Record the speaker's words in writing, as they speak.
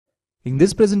In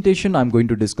this presentation, I'm going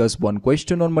to discuss one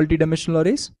question on multidimensional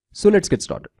arrays. So let's get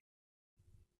started.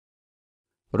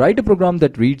 Write a program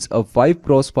that reads a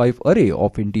 5x5 array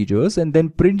of integers and then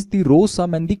prints the row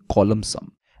sum and the column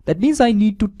sum. That means I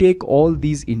need to take all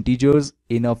these integers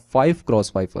in a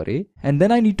 5x5 array and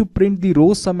then I need to print the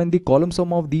row sum and the column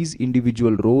sum of these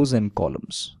individual rows and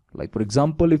columns. Like for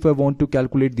example, if I want to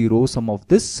calculate the row sum of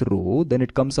this row, then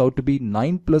it comes out to be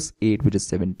 9 plus 8, which is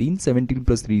 17, 17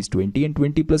 plus 3 is 20, and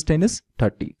 20 plus 10 is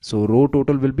 30. So row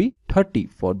total will be 30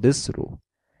 for this row.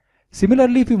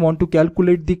 Similarly, if we want to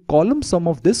calculate the column sum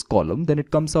of this column, then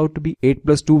it comes out to be 8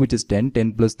 plus 2, which is 10,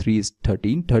 10 plus 3 is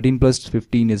 13, 13 plus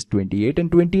 15 is 28,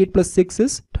 and 28 plus 6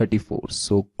 is 34.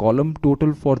 So column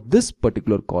total for this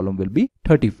particular column will be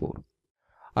 34.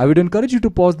 I would encourage you to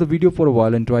pause the video for a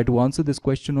while and try to answer this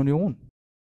question on your own.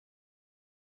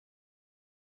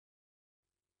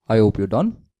 I hope you're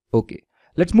done. Okay,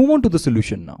 let's move on to the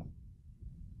solution now.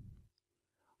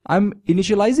 I'm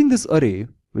initializing this array,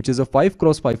 which is a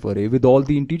 5x5 array with all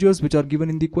the integers which are given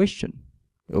in the question.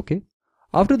 Okay.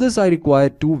 After this, I require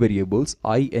two variables,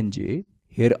 I and j.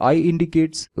 Here I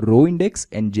indicates row index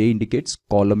and j indicates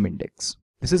column index.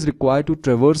 This is required to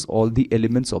traverse all the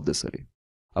elements of this array.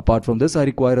 Apart from this, I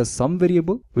require a sum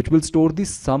variable which will store the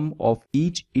sum of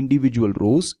each individual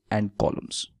rows and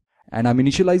columns. And I'm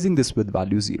initializing this with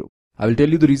value 0. I will tell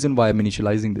you the reason why I'm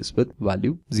initializing this with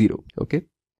value 0. Okay.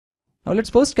 Now let's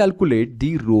first calculate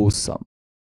the row sum.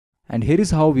 And here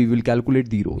is how we will calculate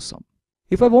the row sum.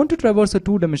 If I want to traverse a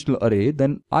two-dimensional array,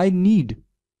 then I need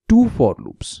two for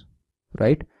loops,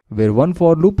 right? Where one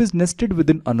for loop is nested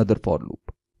within another for loop.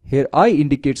 Here I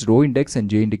indicates row index and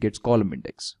j indicates column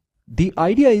index. The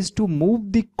idea is to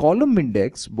move the column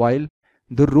index while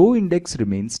the row index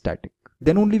remains static.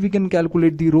 Then only we can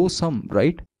calculate the row sum,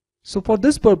 right? So for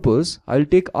this purpose, I'll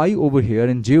take I over here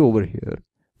and j over here.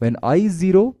 When I is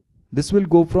 0, this will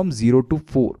go from 0 to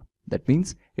 4. That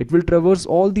means it will traverse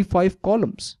all the 5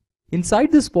 columns.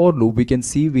 Inside this for loop, we can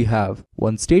see we have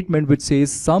one statement which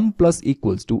says sum plus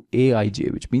equals to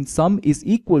aij, which means sum is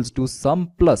equals to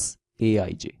sum plus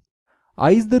aij.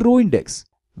 I is the row index.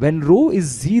 When row is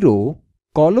 0,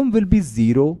 column will be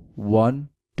 0, 1,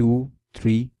 2,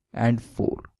 3 and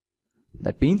 4.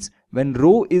 That means when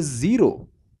row is 0,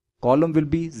 column will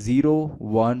be 0,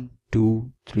 1,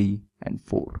 2, 3 and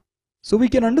 4. So we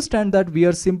can understand that we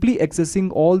are simply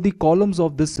accessing all the columns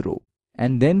of this row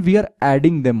and then we are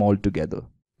adding them all together,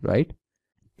 right?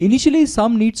 Initially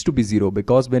sum needs to be 0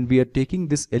 because when we are taking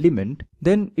this element,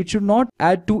 then it should not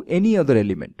add to any other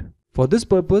element. For this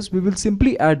purpose, we will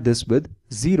simply add this with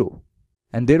 0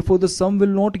 and therefore the sum will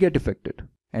not get affected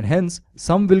and hence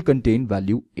sum will contain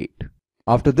value 8.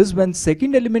 After this, when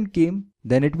second element came,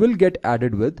 then it will get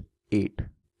added with 8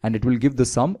 and it will give the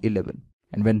sum 11.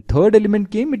 And when third element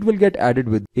came, it will get added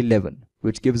with 11,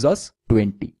 which gives us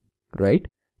 20, right?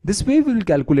 This way we will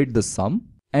calculate the sum,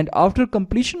 and after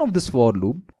completion of this for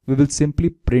loop, we will simply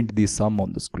print the sum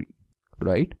on the screen,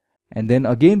 right? And then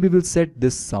again we will set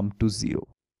this sum to 0.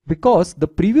 Because the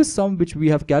previous sum which we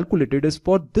have calculated is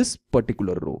for this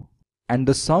particular row. And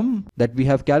the sum that we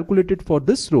have calculated for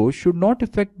this row should not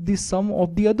affect the sum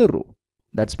of the other row.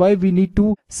 That's why we need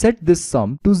to set this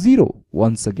sum to 0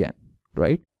 once again,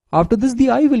 right? After this, the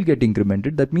I will get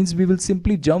incremented. That means we will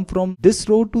simply jump from this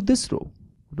row to this row,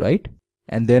 right?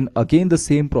 And then again the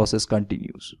same process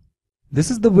continues.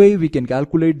 This is the way we can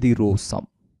calculate the row sum.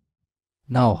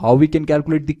 Now, how we can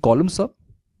calculate the column sum?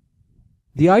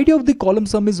 The idea of the column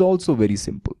sum is also very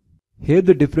simple. Here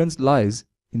the difference lies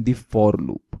in the for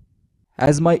loop.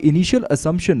 As my initial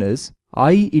assumption is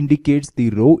I indicates the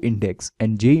row index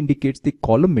and j indicates the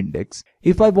column index.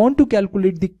 If I want to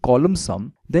calculate the column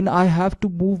sum, then I have to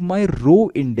move my row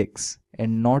index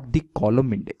and not the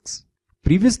column index.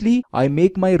 Previously, I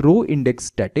make my row index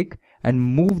static and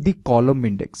move the column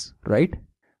index, right?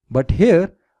 But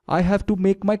here, I have to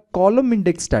make my column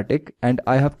index static and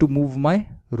I have to move my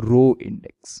row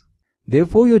index.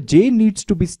 Therefore, your j needs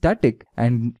to be static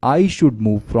and I should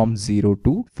move from 0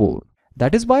 to 4.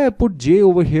 That is why I put j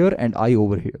over here and I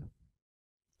over here.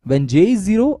 When j is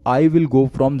 0, I will go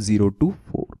from 0 to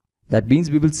 4. That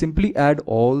means we will simply add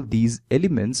all these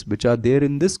elements which are there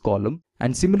in this column,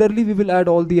 and similarly we will add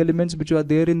all the elements which are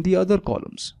there in the other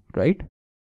columns, right?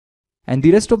 And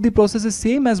the rest of the process is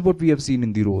same as what we have seen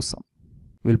in the row sum.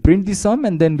 We'll print the sum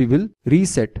and then we will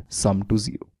reset sum to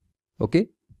 0. Okay,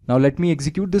 now let me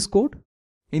execute this code.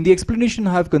 In the explanation,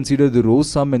 I have considered the row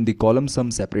sum and the column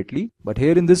sum separately, but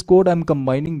here in this code, I am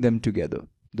combining them together.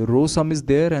 The row sum is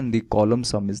there and the column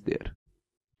sum is there.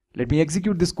 Let me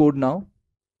execute this code now.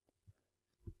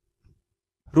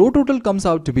 Row total comes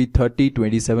out to be 30,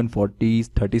 27, 40,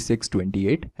 36,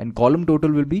 28, and column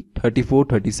total will be 34,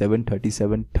 37,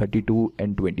 37, 32,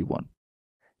 and 21.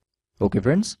 Okay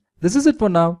friends, this is it for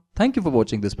now. Thank you for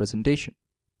watching this presentation.